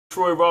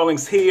Troy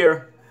Rawlings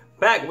here,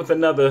 back with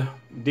another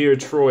Dear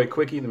Troy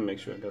quickie. Let me make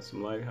sure I got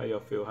some light. How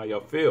y'all feel? How y'all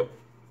feel?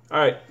 All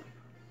right.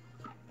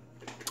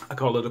 I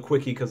call it a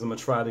quickie because I'm going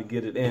to try to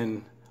get it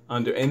in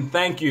under. And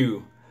thank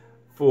you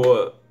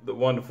for the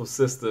wonderful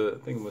sister,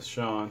 I think it was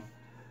Sean,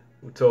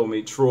 who told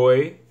me,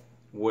 Troy,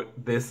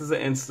 this is an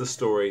Insta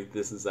story.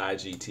 This is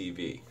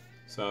IGTV.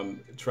 So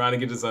I'm trying to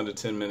get this under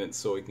 10 minutes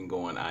so it can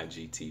go on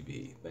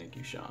IGTV. Thank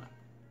you, Sean.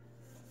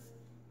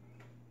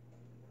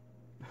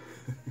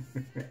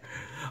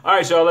 All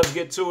right, y'all, let's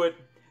get to it.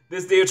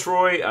 This Dear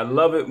Troy, I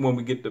love it when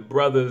we get the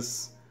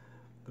brothers.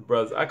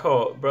 I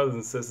call brothers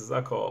and sisters,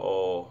 I call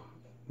all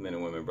men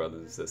and women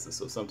brothers and sisters.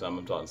 So sometimes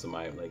I'm talking to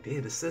somebody, I'm like, hey,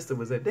 the sister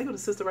was there. There go the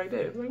sister right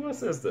there. I'm like, what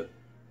sister?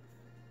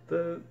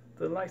 The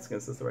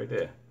light-skinned sister right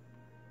there.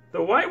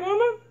 The white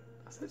woman?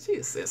 I said, she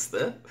a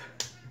sister.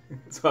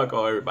 So I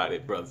call everybody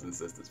brothers and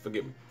sisters.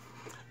 Forgive me.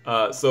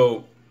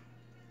 So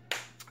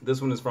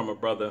this one is from a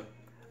brother.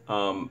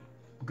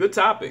 Good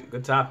topic.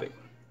 Good topic.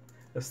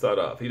 Let's start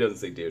off. He doesn't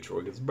say Dear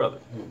Troy, it's brother.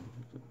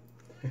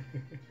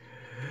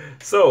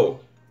 So,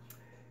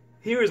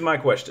 here is my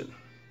question.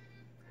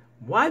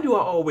 Why do I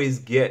always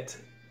get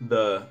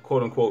the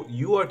quote-unquote,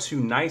 you are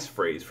too nice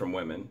phrase from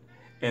women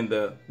and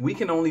the we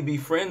can only be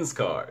friends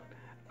card?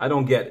 I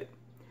don't get it.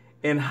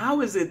 And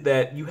how is it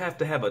that you have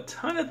to have a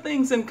ton of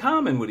things in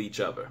common with each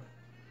other?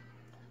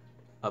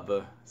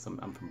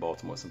 I'm from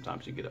Baltimore.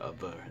 Sometimes you get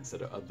other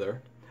instead of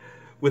other.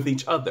 With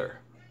each other.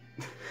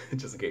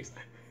 Just in case.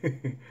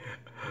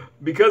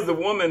 Because the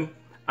woman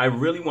I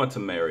really want to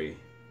marry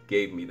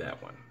gave me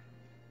that one.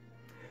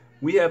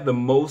 We have the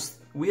most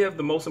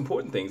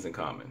important things in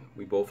common.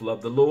 We both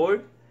love the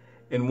Lord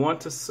and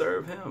want to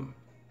serve him.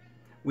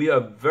 We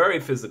are very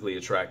physically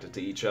attracted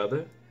to each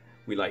other.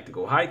 We like to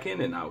go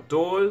hiking and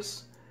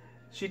outdoors.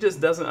 She just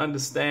doesn't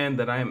understand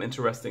that I am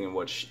interested in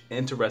what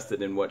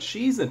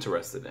she's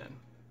interested in.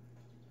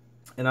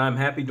 And I'm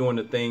happy doing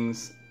the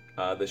things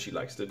that she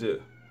likes to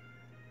do.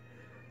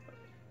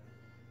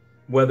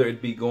 Whether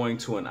it be going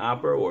to an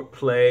opera or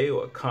play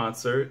or a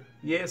concert.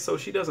 Yeah, so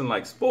she doesn't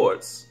like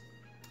sports,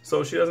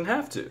 so she doesn't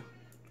have to.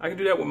 I can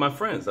do that with my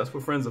friends. That's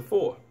what friends are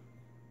for.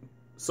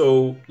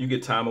 So you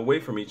get time away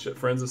from each other.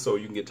 Friends are so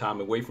you can get time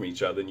away from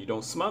each other and you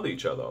don't smother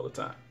each other all the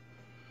time.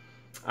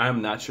 I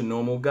am not your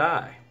normal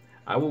guy.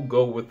 I will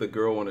go with the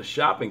girl on a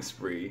shopping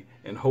spree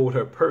and hold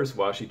her purse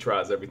while she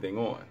tries everything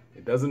on.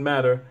 It doesn't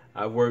matter.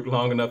 I've worked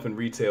long enough in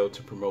retail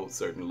to promote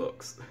certain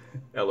looks.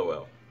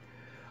 LOL.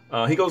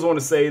 He goes on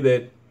to say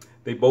that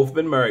they both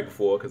been married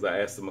before, because I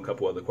asked them a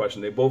couple other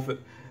questions. They both been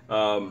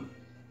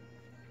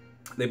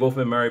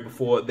married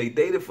before. They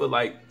dated for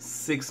like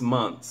 6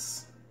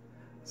 months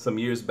some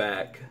years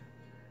back,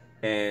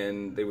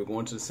 and they were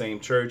going to the same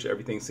church.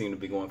 Everything seemed to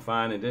be going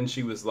fine, and then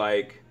she was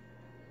like,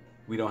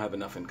 we don't have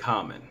enough in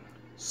common.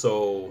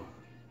 So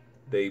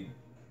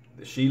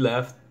she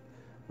left,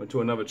 went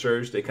to another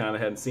church. They kind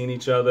of hadn't seen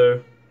each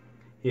other.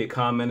 He had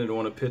commented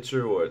on a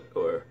picture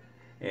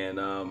and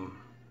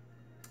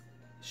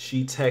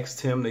she texted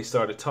him. They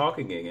started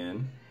talking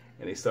again,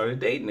 and they started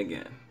dating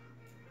again.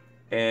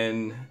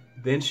 And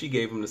then she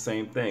gave him the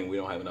same thing. We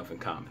don't have enough in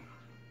common.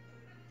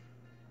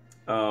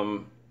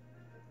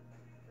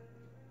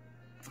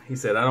 He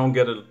said, I don't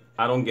get it.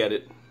 I don't get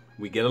it.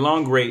 We get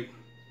along great,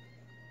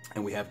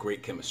 and we have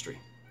great chemistry.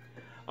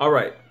 All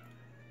right.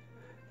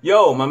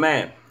 Yo, my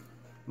man,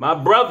 my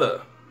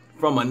brother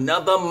from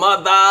another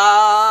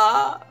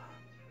mother,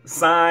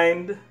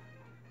 signed,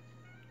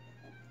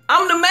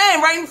 I'm the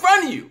man right in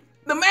front of you.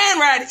 The man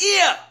right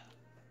here.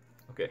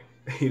 Okay,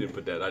 he didn't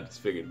put that. I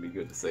just figured it'd be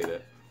good to say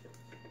that.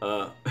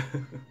 All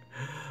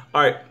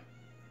right.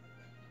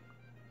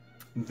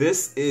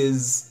 This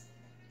is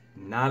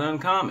not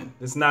uncommon.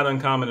 It's not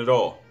uncommon at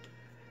all.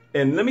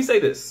 And let me say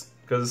this,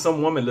 because there's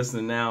some woman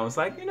listening now. It's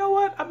like, you know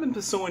what? I've been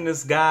pursuing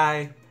this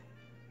guy,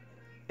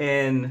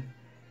 and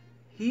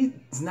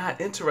he's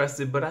not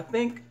interested. But I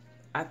think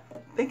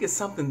it's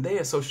something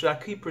there. So should I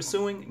keep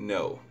pursuing?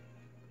 No.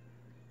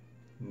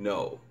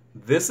 No.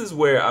 This is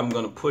where I'm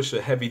going to push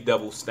a heavy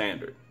double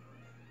standard.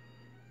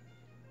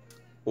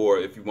 Or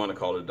if you want to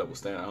call it a double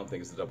standard, I don't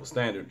think it's a double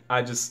standard.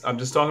 I'm just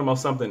talking about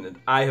something that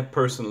I have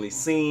personally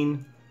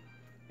seen,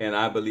 and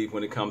I believe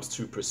when it comes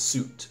to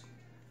pursuit.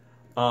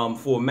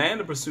 For a man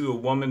to pursue a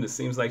woman that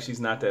seems like she's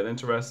not that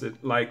interested,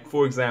 like,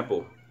 for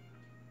example,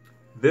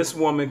 this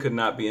woman could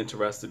not be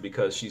interested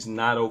because she's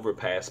not over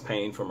past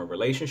pain from a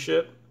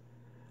relationship.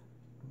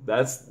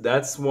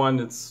 That's one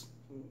that's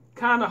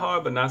kind of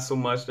hard, but not so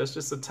much. That's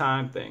just a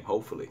time thing,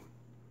 hopefully.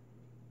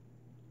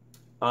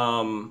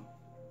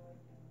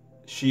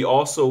 She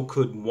also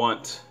could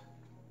want,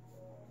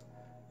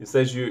 it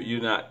says you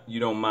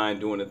don't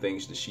mind doing the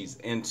things that she's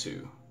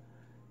into.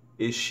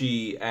 Is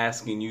she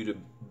asking you to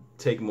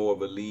take more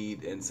of a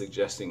lead and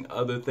suggesting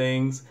other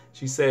things?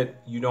 She said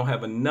you don't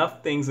have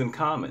enough things in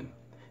common.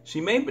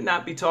 She may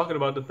not be talking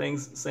about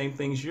the same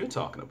things you're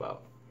talking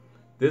about.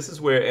 This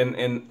is where,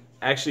 and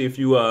actually, if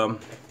you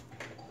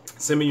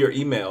send me your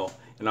email,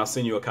 and I'll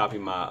send you a copy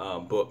of my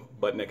book,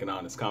 Butt Naked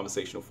Honest,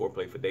 Conversational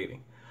Foreplay for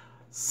Dating.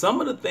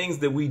 Some of the things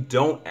that we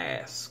don't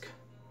ask,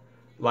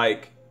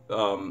 like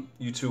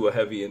you two are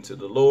heavy into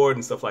the Lord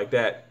and stuff like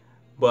that.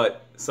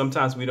 But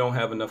sometimes we don't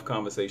have enough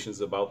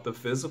conversations about the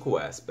physical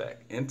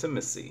aspect,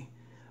 intimacy,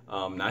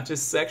 not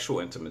just sexual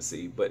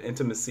intimacy, but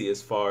intimacy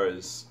as far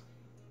as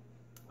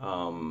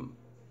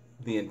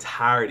the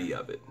entirety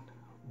of it.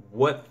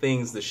 What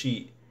things does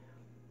she,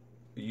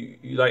 you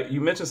like?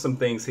 You mentioned some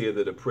things here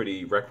that are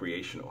pretty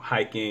recreational,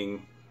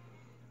 hiking,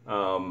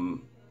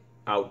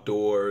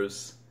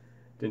 outdoors.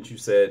 Didn't you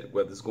said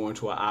whether it's going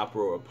to an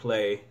opera or a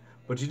play,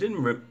 but you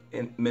didn't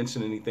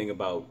mention anything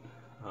about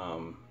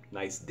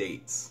nice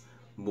dates,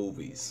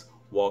 movies,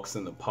 walks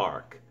in the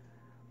park.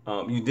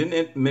 You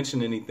didn't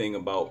mention anything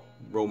about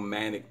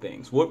romantic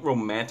things. What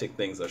romantic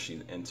things are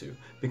she into?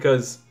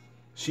 Because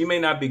she may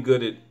not be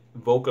good at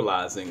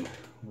vocalizing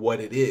what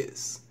it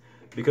is.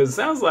 Because it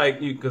sounds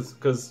like you,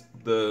 because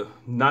the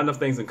not enough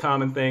things in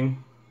common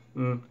thing.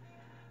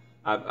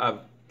 I've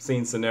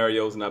seen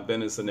scenarios and I've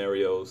been in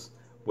scenarios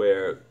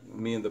where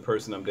me and the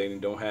person I'm dating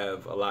don't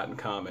have a lot in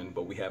common,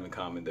 but we have in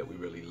common that we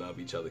really love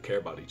each other, care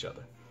about each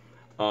other.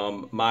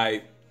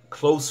 My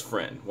close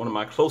friend, one of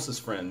my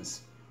closest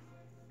friends,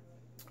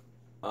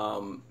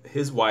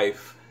 his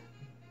wife,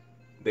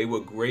 they were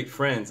great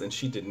friends and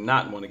she did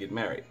not want to get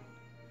married.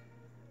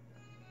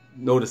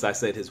 Notice I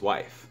said his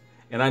wife.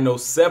 And I know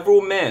several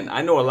men,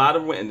 I know a lot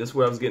of women, and this is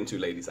where I was getting to,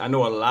 ladies. I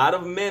know a lot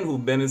of men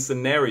who've been in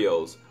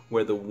scenarios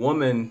where the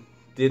woman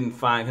didn't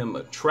find him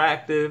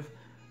attractive,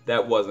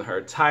 that wasn't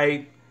her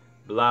type,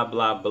 blah,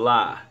 blah,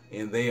 blah.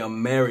 And they are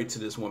married to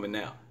this woman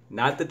now.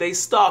 Not that they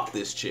stalked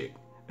this chick.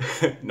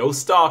 No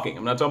stalking.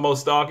 I'm not talking about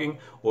stalking.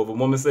 Or if a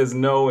woman says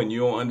no and you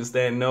don't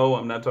understand no,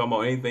 I'm not talking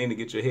about anything to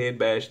get your head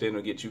bashed in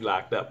or get you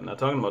locked up. I'm not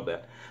talking about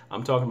that.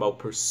 I'm talking about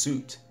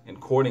pursuit and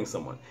courting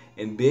someone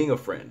and being a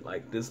friend.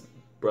 Like this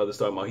brother's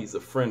talking about, he's a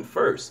friend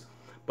first.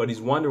 But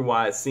he's wondering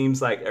why it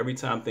seems like every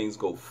time things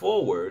go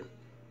forward,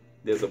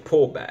 there's a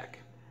pullback.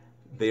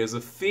 There's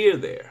a fear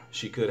there.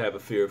 She could have a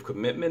fear of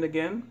commitment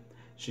again.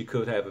 She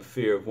could have a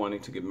fear of wanting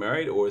to get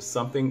married, or is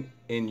something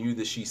in you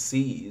that she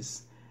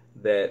sees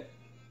that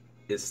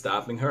is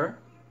stopping her.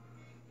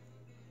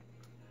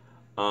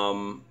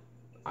 I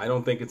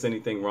don't think it's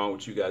anything wrong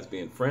with you guys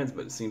being friends,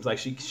 but it seems like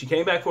she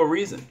came back for a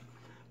reason.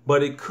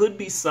 But it could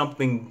be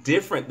something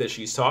different that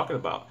she's talking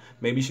about.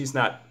 Maybe she's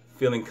not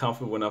feeling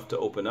comfortable enough to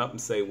open up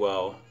and say,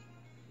 well,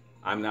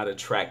 I'm not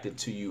attracted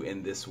to you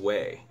in this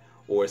way.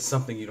 Or it's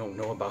something you don't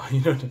know about.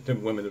 You know, the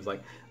women is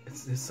like,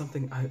 there's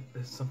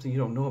something you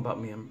don't know about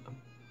me.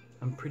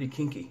 I'm pretty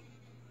kinky,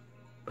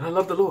 but I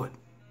love the Lord.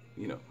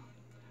 You know,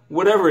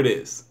 whatever it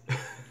is.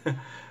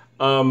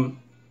 Have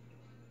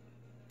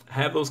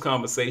those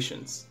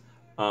conversations.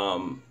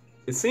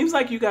 It seems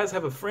like you guys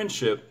have a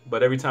friendship,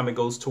 but every time it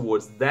goes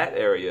towards that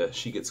area,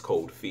 she gets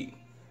cold feet.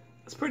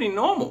 It's pretty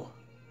normal.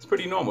 It's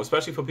pretty normal,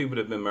 especially for people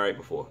that have been married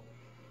before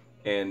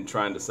and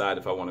trying to decide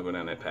if I want to go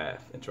down that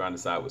path and trying to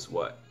decide what's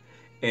what.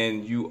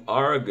 And you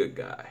are a good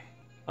guy.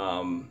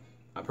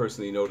 I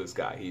personally know this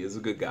guy. He is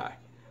a good guy.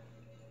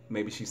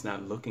 Maybe she's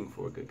not looking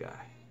for a good guy,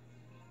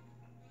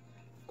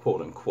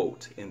 quote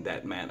unquote, in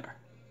that manner.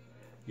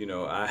 You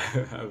know, I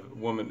have a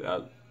woman,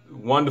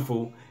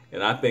 wonderful,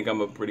 and I think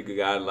I'm a pretty good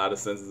guy in a lot of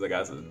senses. I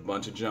got a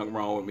bunch of junk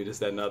wrong with me, this,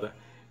 that, and other.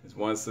 This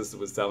one sister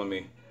was telling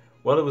me,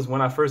 well, it was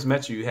when I first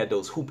met you, you had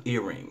those hoop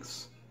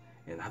earrings,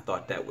 and I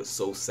thought that was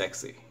so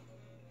sexy.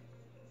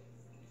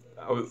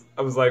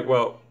 I was like,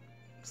 well,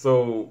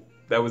 so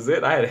that was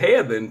it. I had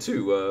hair then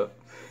too.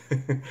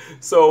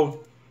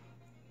 So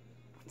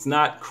it's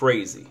not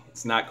crazy.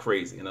 It's not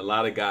crazy. And a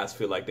lot of guys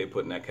feel like they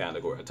put in that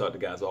category. I talk to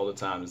guys all the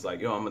time. It's like,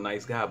 yo, I'm a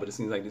nice guy, but it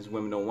seems like these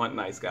women don't want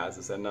nice guys,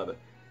 this, that, and other.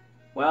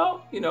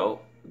 Well, you know,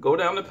 go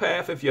down the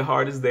path if your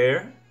heart is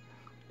there.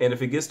 And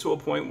if it gets to a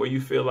point where you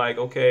feel like,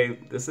 okay,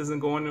 this isn't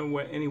going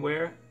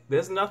anywhere,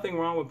 there's nothing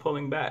wrong with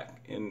pulling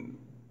back and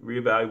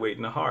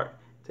reevaluating the heart.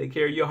 Take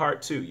care of your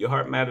heart too. Your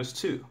heart matters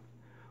too.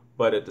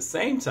 But at the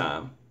same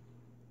time,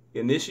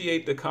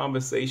 initiate the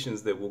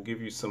conversations that will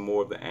give you some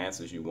more of the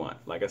answers you want.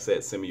 Like I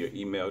said, send me your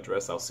email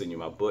address. I'll send you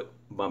my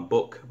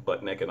book,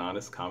 Butt Naked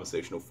Honest,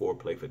 Conversational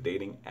Foreplay for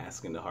Dating,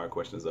 asking the hard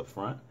questions up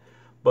front.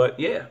 But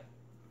yeah,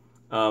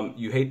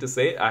 you hate to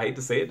say it. I hate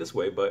to say it this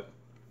way, but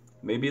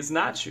maybe it's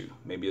not you.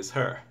 Maybe it's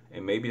her.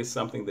 And maybe it's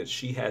something that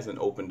she hasn't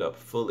opened up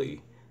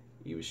fully.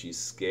 Either she's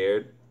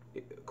scared,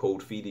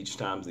 cold feet each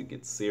time it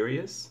gets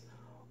serious,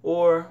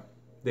 or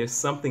there's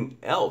something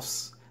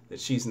else that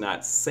she's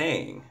not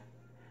saying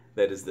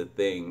that is the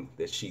thing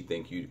that she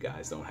thinks you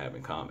guys don't have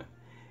in common.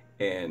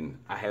 And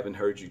I haven't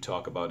heard you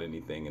talk about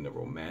anything in the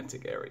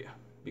romantic area,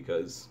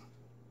 because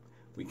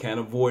we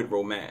can't avoid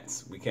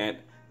romance. We can't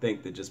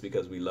think that just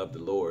because we love the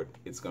Lord,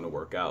 it's going to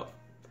work out.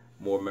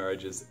 More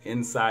marriages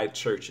inside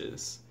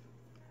churches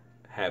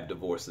have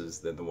divorces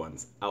than the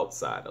ones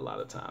outside a lot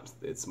of times.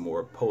 It's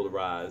more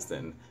polarized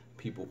and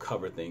people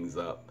cover things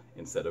up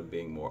instead of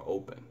being more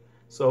open.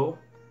 So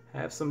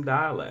have some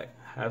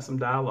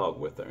dialogue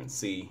with her and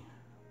see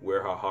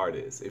where her heart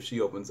is if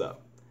she opens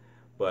up.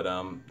 But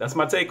that's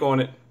my take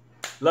on it.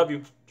 Love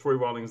you.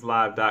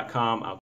 TroyRawlingsLive.com.